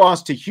 should have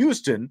lost to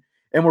Houston,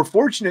 and were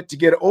fortunate to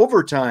get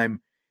overtime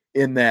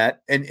in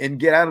that and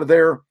get out of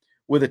there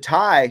with a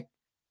tie.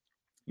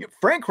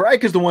 Frank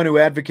Reich is the one who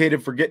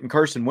advocated for getting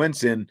Carson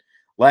Wentz in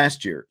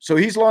last year. So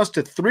he's lost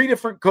to 3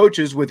 different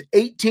coaches with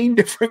 18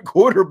 different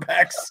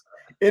quarterbacks.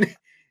 And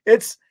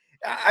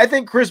I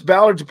think Chris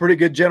Ballard's a pretty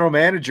good general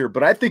manager,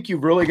 but I think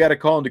you've really got to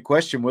call into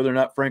question whether or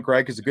not Frank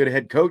Reich is a good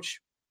head coach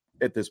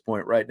at this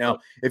point right now.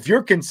 If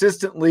you're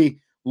consistently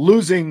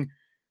losing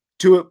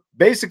to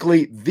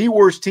basically the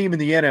worst team in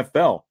the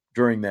NFL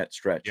during that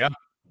stretch. Yeah.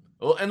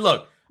 Well, and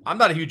look, I'm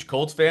not a huge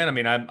Colts fan. I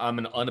mean, I'm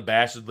an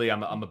unabashedly,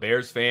 I'm a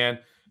Bears fan.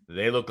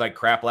 They looked like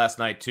crap last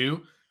night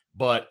too.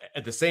 But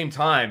at the same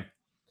time,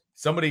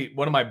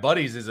 one of my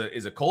buddies is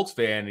a Colts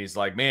fan. And he's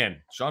like,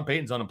 man, Sean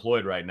Payton's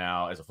unemployed right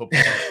now as a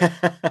football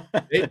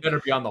player. They better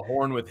be on the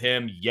horn with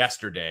him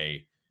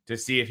yesterday to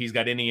see if he's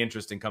got any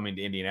interest in coming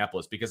to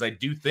Indianapolis, because I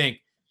do think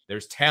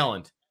there's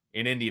talent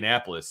in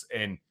Indianapolis.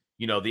 And,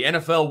 the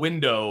NFL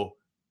window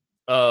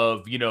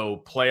of,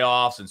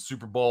 playoffs and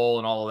Super Bowl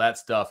and all of that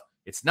stuff,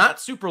 it's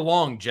not super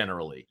long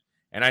generally.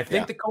 And I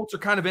think the Colts are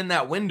kind of in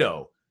that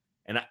window.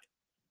 And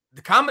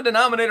the common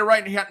denominator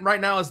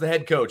right now is the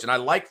head coach. And I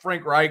like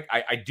Frank Reich.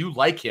 I do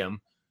like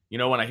him,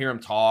 when I hear him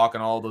talk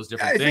and all those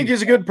different things. I think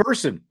he's a good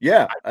person.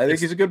 Yeah, I think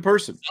he's a good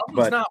person.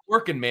 Something's not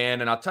working,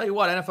 man. And I'll tell you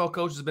what, NFL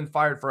coaches have been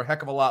fired for a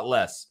heck of a lot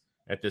less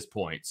at this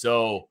point.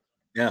 So,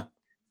 yeah,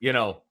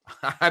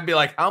 I'd be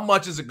like, how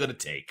much is it going to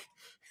take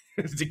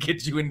to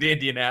get you into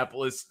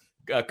Indianapolis,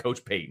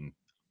 Coach Payton?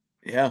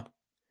 Yeah.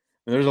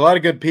 There's a lot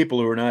of good people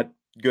who are not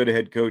good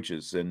head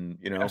coaches. And,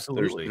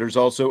 there's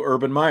also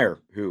Urban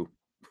Meyer, who,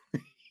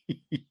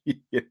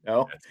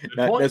 not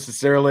point.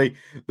 Necessarily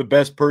the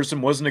best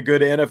person, wasn't a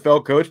good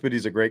NFL coach, but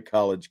he's a great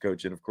college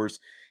coach. And of course,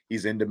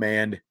 he's in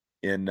demand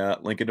in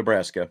Lincoln,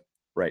 Nebraska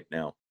right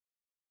now.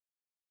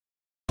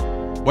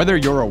 Whether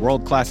you're a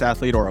world-class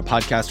athlete or a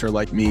podcaster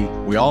like me,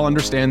 we all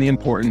understand the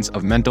importance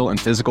of mental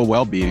and physical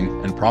well-being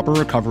and proper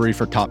recovery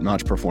for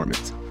top-notch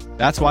performance.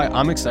 That's why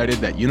I'm excited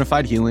that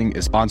Unified Healing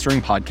is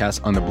sponsoring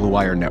podcasts on the Blue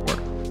Wire Network.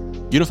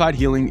 Unified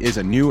Healing is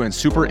a new and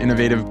super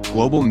innovative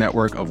global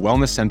network of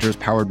wellness centers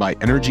powered by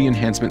Energy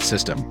Enhancement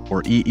System,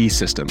 or EE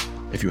System.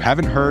 If you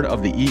haven't heard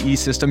of the EE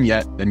System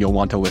yet, then you'll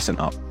want to listen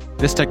up.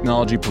 This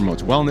technology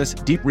promotes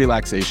wellness, deep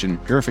relaxation,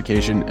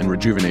 purification, and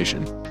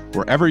rejuvenation.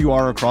 Wherever you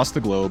are across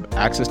the globe,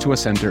 access to a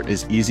center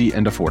is easy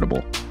and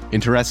affordable.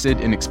 Interested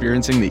in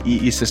experiencing the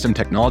EE System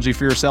technology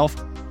for yourself?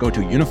 Go to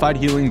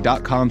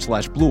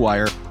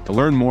unifiedhealing.com/bluewire to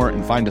learn more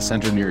and find a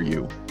center near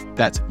you.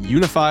 That's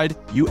unified,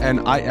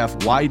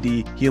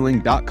 UNIFYD,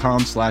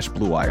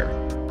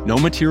 healing.com/bluewire. No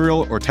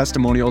material or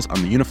testimonials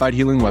on the Unified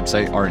Healing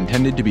website are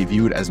intended to be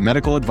viewed as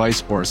medical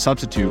advice or a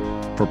substitute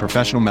for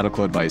professional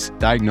medical advice,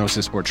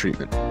 diagnosis, or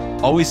treatment.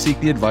 Always seek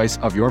the advice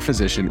of your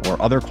physician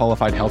or other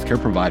qualified healthcare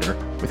provider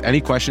with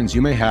any questions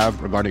you may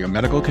have regarding a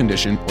medical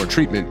condition or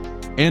treatment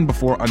and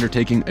before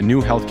undertaking a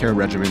new healthcare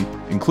regimen,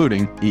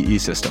 including EE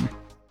System.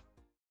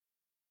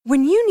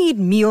 When you need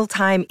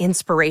mealtime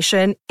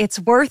inspiration, it's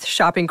worth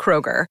shopping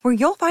Kroger, where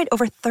you'll find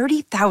over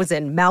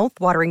 30,000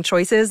 mouth-watering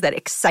choices that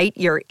excite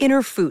your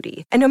inner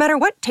foodie. And no matter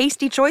what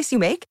tasty choice you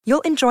make,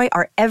 you'll enjoy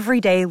our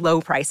everyday low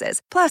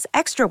prices, plus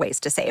extra ways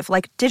to save,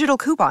 like digital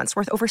coupons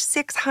worth over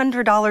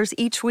 $600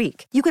 each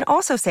week. You can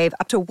also save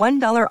up to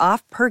 $1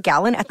 off per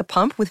gallon at the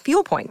pump with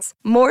fuel points.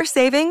 More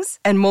savings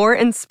and more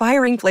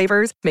inspiring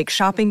flavors make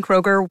shopping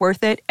Kroger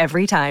worth it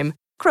every time.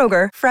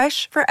 Kroger,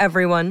 fresh for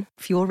everyone.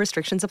 Fuel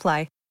restrictions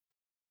apply.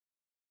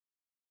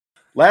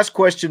 Last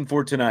question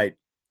for tonight,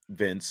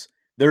 Vince.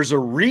 There's a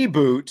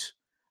reboot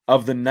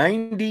of the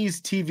 90s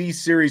TV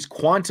series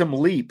Quantum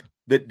Leap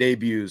that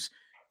debuts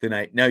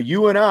tonight. Now,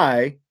 you and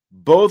I,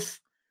 both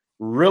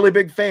really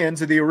big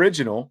fans of the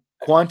original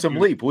Quantum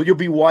Leap. Will you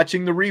be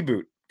watching the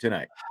reboot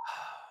tonight?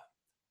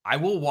 I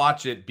will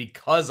watch it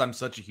because I'm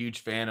such a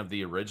huge fan of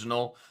the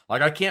original.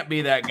 Like, I can't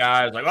be that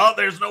guy who's like, oh,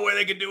 there's no way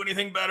they can do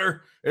anything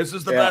better. This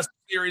is the best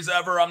series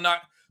ever. I'm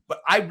not.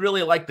 But I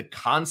really like the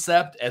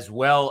concept as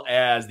well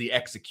as the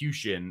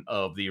execution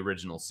of the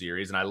original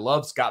series. And I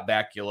love Scott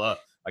Bakula.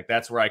 Like,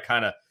 that's where I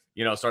kind of,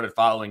 started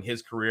following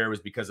his career, was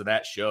because of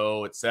that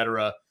show, et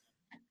cetera.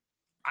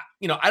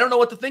 I don't know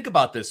what to think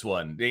about this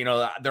one.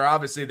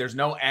 There's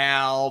no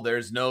Al,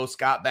 there's no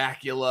Scott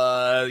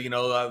Bakula.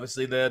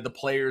 Obviously the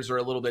players are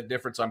a little bit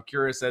different. So I'm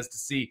curious as to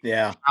see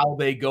how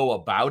they go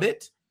about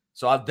it.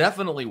 So I'll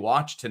definitely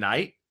watch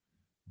tonight,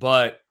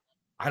 but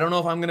I don't know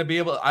if I'm going to be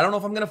able. I don't know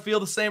if I'm going to feel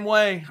the same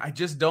way. I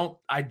just don't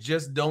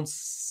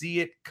see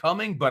it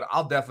coming. But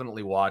I'll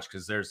definitely watch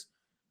because there's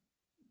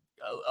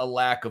a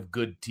lack of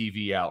good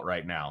TV out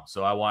right now.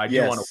 So I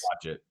do want to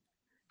watch it.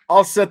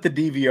 I'll set the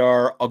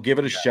DVR. I'll give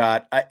it a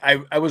shot.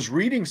 I was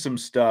reading some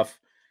stuff.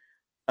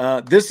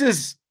 This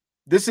is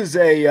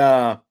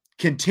a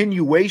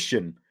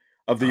continuation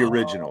of the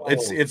original.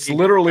 It's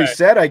literally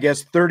set, I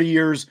guess, 30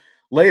 years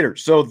later.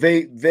 So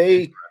they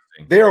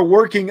are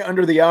working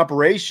under the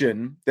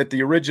operation that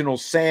the original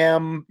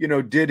Sam,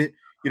 did,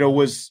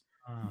 was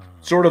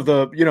sort of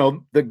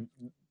the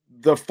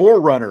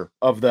forerunner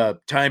of the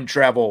time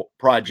travel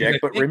project.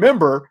 But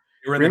remember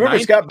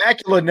Scott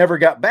Bakula never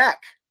got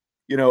back,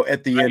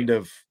 at the end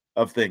of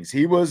things.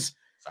 He was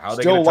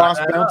still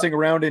lost bouncing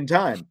around in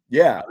time.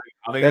 Yeah,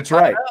 that's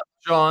right,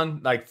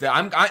 Sean. Like,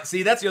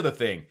 see, that's the other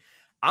thing.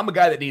 I'm a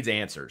guy that needs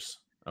answers.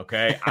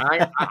 Okay,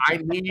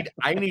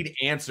 I need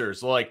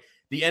answers. Like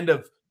the end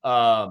of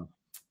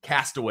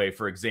Castaway,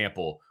 for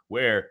example,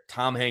 where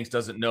Tom Hanks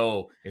doesn't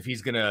know if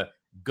he's gonna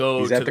go.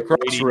 He's at the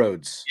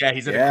crossroads. Yeah,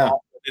 he's at the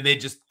crossroads, and they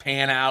just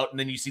pan out, and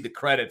then you see the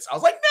credits. I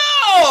was like, no,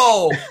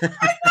 I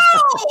know.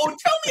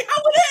 Tell me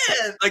how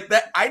it is. Like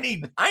that. I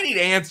need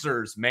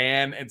answers,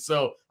 man. And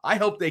so I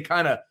hope they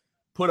kind of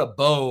put a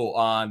bow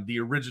on the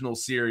original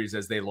series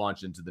as they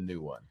launch into the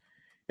new one.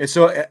 And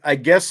so I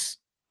guess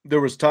there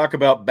was talk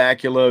about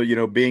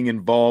Bakula, being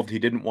involved. He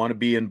didn't want to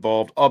be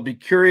involved. I'll be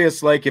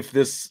curious, like, if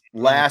this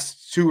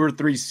lasts 2 or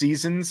 3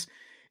 seasons,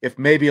 if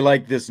maybe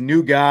like this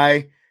new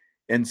guy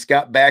and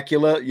Scott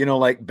Bakula,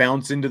 like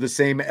bounce into the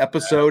same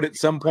episode at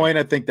some point.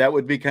 I think that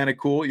would be kind of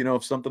cool,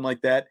 if something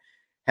like that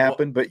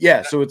happened. But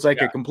so it's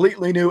like a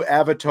completely new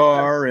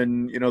avatar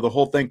and, the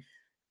whole thing.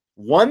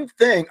 One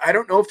thing, I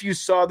don't know if you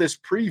saw this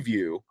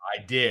preview.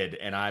 I did,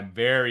 and I'm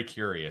very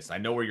curious. I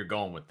know where you're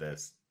going with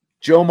this.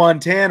 Joe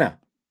Montana.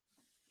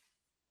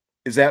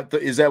 Is that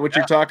what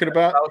you're talking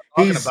about?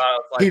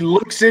 He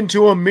looks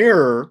into a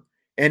mirror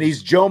and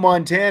he's Joe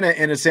Montana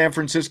in a San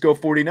Francisco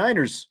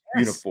 49ers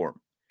uniform.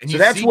 And so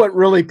that's what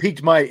really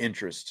piqued my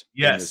interest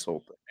in this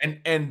whole thing.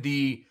 And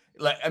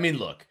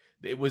look,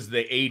 it was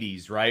the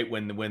 80s, right?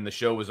 When the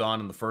show was on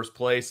in the first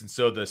place. And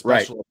so the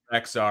special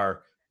effects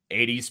are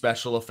 80s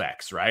special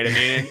effects, right? I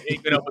mean,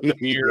 with the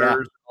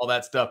mirrors and all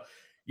that stuff.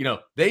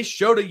 They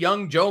showed a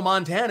young Joe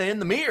Montana in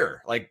the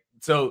mirror. Like,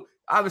 so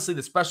obviously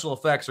the special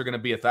effects are going to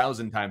be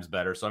 1,000 times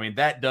better. So, I mean,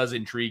 that does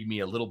intrigue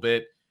me a little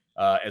bit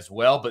as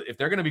well. But if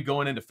they're going to be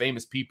going into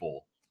famous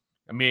people,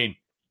 I mean,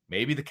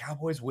 maybe the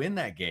Cowboys win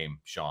that game,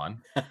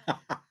 Sean.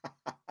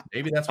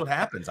 Maybe that's what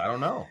happens. I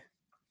don't know.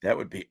 That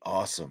would be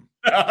awesome.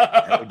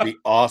 That would be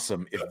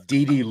awesome if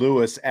Dede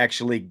Lewis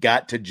actually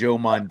got to Joe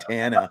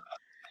Montana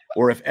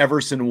or if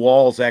Everson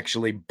Walls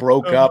actually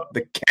broke up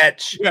the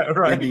catch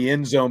right. in the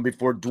end zone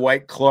before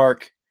Dwight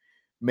Clark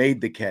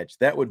made the catch.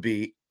 That would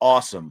be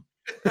awesome.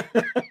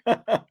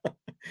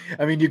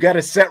 I mean, you got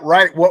to set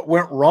right what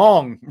went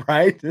wrong,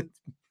 right?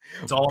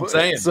 That's all I'm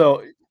saying.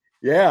 So,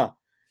 yeah.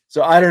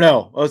 So I don't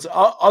know.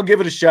 I'll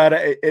give it a shot.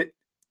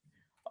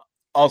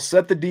 I'll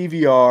set the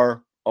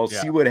DVR. I'll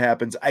see what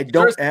happens. I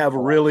don't have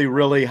really,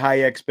 really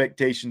high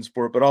expectations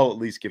for it, but I'll at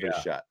least give it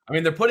a shot. I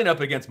mean, they're putting up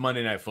against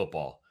Monday Night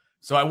Football.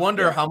 So I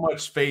wonder how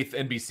much faith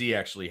NBC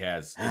actually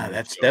has.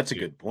 That's a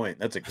good point.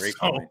 That's a great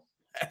point.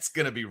 That's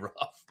going to be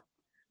rough.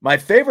 My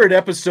favorite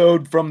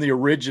episode from the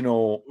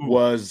original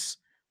was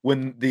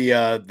when the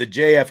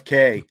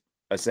JFK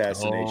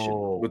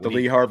assassination with the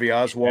Lee Harvey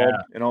Oswald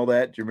and all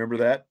that. Do you remember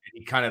that?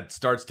 He kind of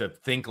starts to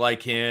think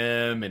like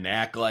him and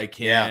act like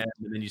him.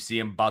 And then you see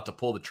him about to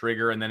pull the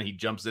trigger and then he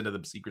jumps into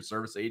the Secret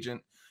Service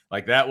agent.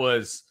 Like that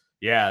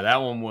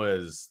one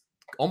was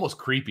almost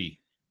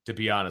creepy, to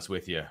be honest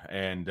with you.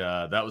 And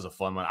that was a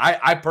fun one.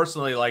 I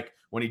personally like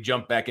when he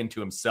jumped back into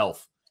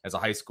himself as a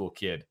high school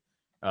kid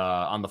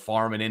on the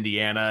farm in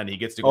Indiana, and he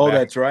gets to go back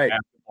that's right. to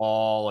the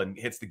ball and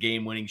hits the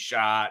game-winning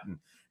shot. And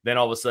then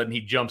all of a sudden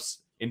he jumps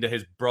into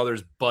his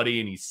brother's buddy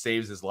and he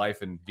saves his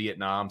life in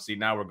Vietnam. See,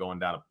 now we're going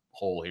down a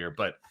hole here,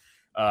 but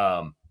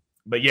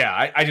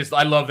yeah,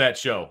 I love that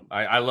show.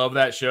 I love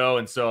that show.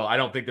 And so I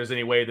don't think there's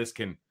any way this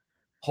can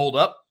hold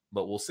up,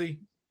 but we'll see.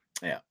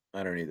 Yeah,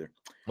 I don't either.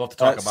 We'll have to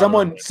talk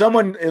about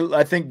someone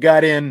I think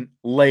got in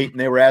late and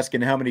they were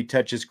asking how many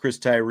touches Chris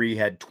Tyree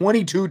had.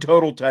 22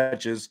 total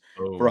touches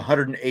for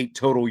 108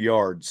 total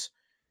yards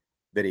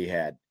that he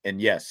had.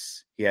 And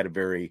yes, he had a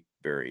very,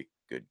 very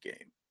good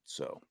game.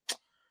 So,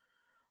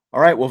 all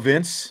right. Well,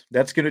 Vince,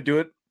 that's going to do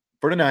it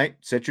for tonight.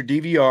 Set your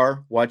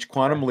DVR, watch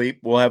Quantum Leap.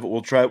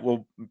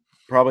 We'll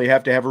probably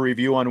have to have a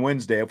review on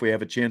Wednesday if we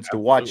have a chance to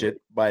watch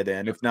it by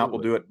then. If not,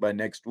 we'll do it by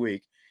next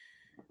week.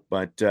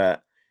 But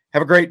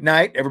have a great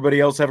night. Everybody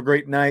else have a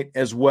great night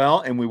as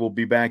well. And we will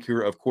be back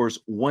here, of course,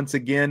 once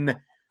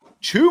again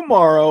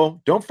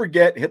tomorrow. Don't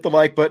forget, hit the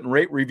like button,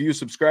 rate, review,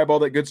 subscribe, all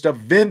that good stuff.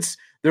 Vince,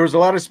 there was a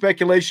lot of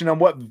speculation on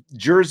what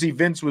jersey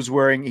Vince was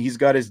wearing. He's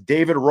got his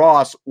David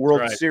Ross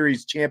World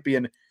Series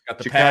champion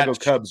Chicago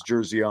Cubs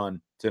jersey on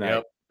tonight.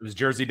 Yep. It was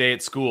Jersey Day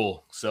at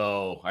school,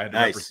 so I had to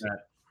represent.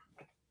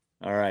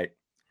 All right.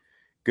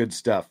 Good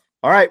stuff.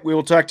 All right. We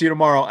will talk to you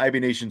tomorrow. IB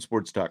Nation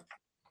Sports Talk.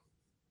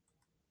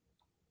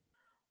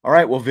 All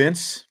right. Well,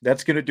 Vince,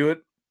 that's going to do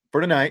it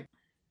for tonight.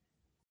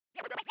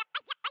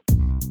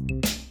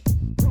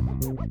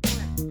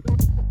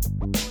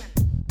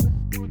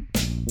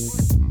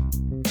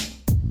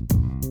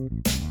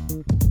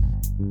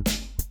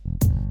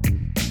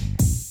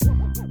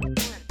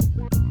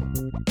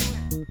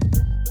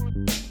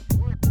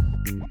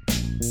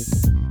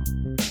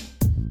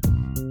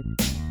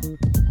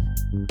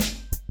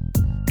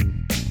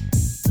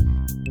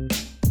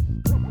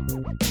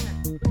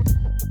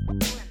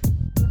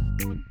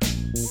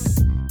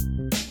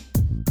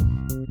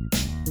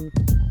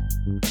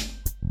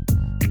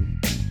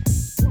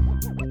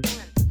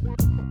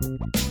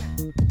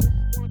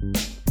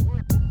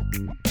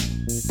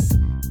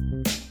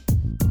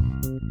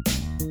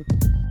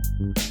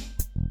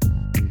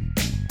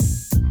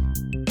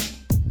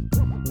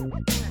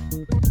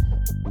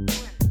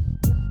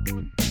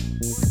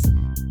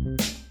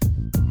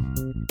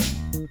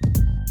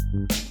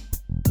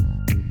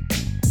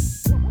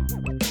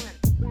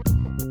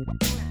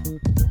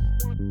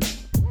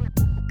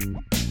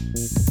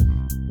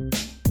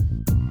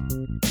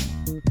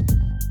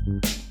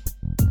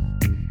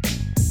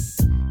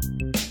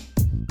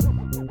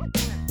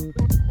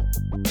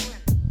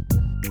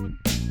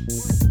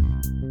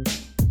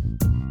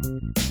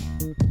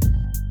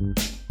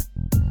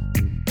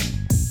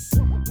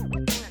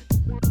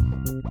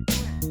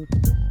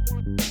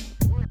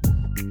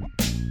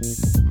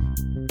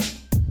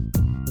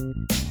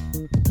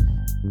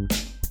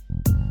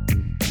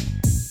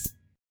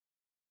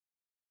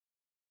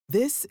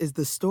 This is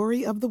the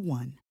story of the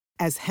one.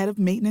 As head of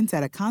maintenance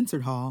at a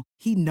concert hall,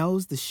 he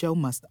knows the show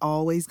must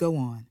always go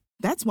on.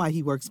 That's why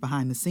he works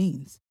behind the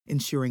scenes,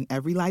 ensuring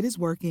every light is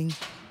working,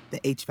 the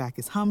HVAC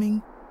is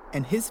humming,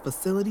 and his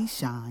facility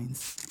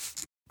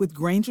shines. With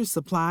Grainger's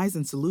supplies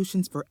and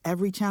solutions for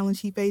every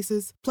challenge he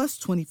faces, plus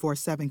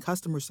 24/7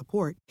 customer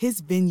support, his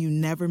venue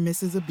never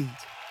misses a beat.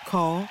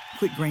 Call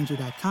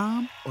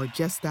quickgrainger.com or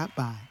just stop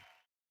by.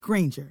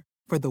 Grainger,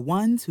 for the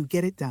ones who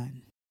get it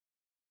done.